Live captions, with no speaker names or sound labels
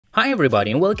Hi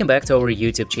everybody and welcome back to our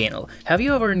YouTube channel. Have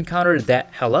you ever encountered that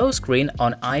hello screen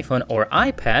on iPhone or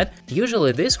iPad?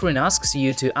 Usually this screen asks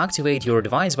you to activate your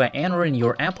device by entering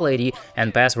your Apple ID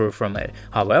and password from it.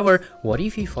 However, what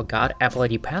if you forgot Apple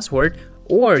ID password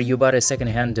or you bought a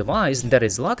second-hand device that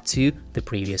is locked to the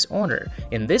previous owner?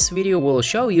 In this video, we'll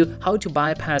show you how to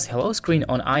bypass hello screen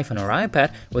on iPhone or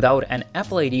iPad without an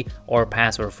Apple ID or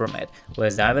password from it.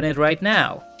 Let's dive in it right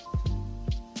now.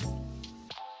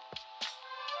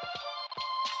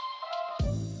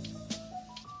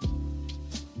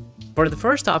 For the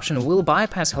first option, we'll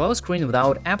bypass hello screen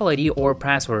without Apple ID or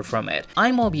password from it.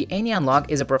 iMobie Any Unlock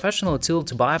is a professional tool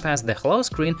to bypass the hello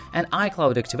screen and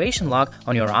iCloud activation lock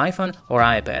on your iPhone or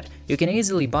iPad. You can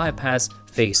easily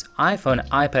fix iPhone,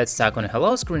 iPad stuck on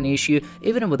hello screen issue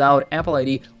even without Apple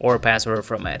ID or password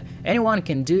from it. Anyone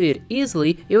can do it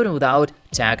easily even without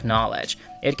tech knowledge.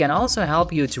 It can also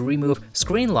help you to remove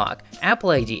screen lock, Apple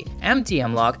ID,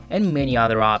 MTM lock, and many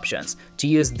other options. To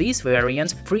use these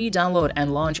variants, free download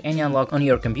and launch Any Unlock on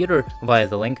your computer via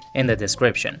the link in the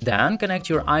description. Then connect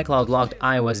your iCloud locked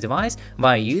iOS device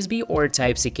via USB or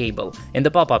Type-C cable. In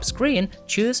the pop-up screen,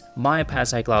 choose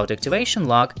Bypass iCloud Activation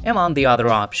Lock among the other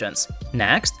options.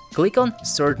 Next, click on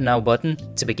Start Now button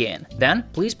to begin. Then,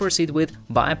 please proceed with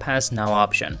Bypass Now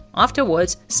option.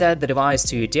 Afterwards, set the device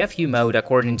to DFU mode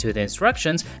according to the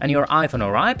instructions, and your iPhone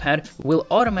or iPad will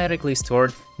automatically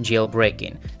start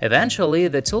jailbreaking. Eventually,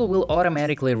 the tool will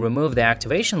automatically remove the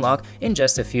activation lock in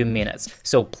just a few minutes,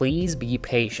 so please be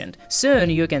patient. Soon,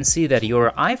 you can see that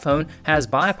your iPhone has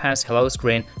bypassed hello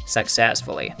screen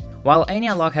successfully. While Any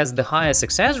Unlock has the highest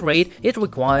success rate, it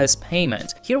requires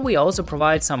payment. Here we also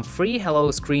provide some free hello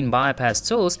screen bypass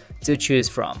tools to choose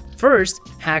from. First,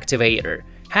 Hacktivator.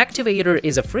 Hacktivator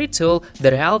is a free tool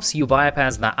that helps you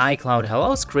bypass the iCloud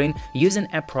hello screen using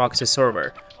a proxy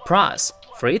server. Pros: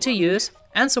 free to use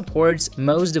and supports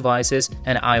most devices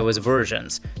and iOS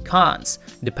versions. Cons: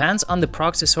 depends on the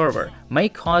proxy server, may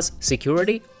cause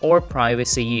security or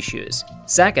privacy issues.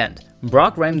 Second,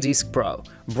 Brock RAM Disk Pro.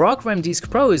 Brock RAM Disk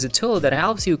Pro is a tool that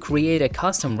helps you create a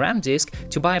custom RAM disk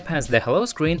to bypass the hello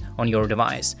screen on your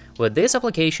device. With this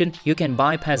application, you can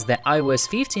bypass the iOS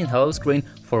 15 hello screen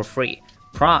for free.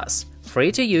 Pros: free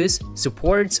to use,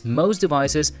 supports most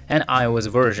devices and iOS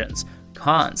versions.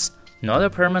 Cons: not a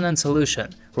permanent solution,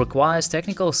 requires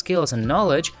technical skills and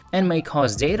knowledge, and may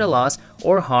cause data loss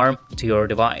or harm to your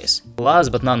device.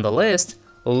 Last but not the least,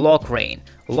 LockRain.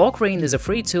 LockRain is a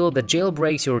free tool that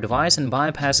jailbreaks your device and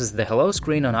bypasses the hello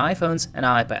screen on iPhones and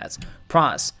iPads.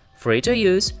 Pros: free to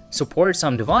use, supports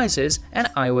some devices and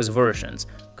iOS versions.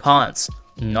 Cons: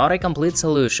 not a complete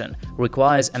solution,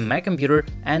 requires a Mac computer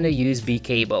and a USB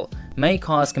cable, may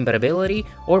cause compatibility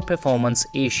or performance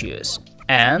issues.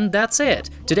 And that's it!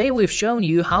 Today we've shown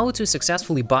you how to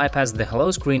successfully bypass the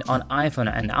hello screen on iPhone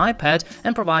and iPad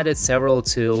and provided several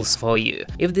tools for you.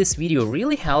 If this video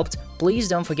really helped, please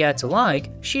don't forget to like,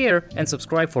 share and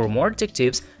subscribe for more tech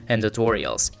tips and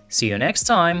tutorials. See you next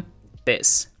time,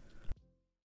 peace!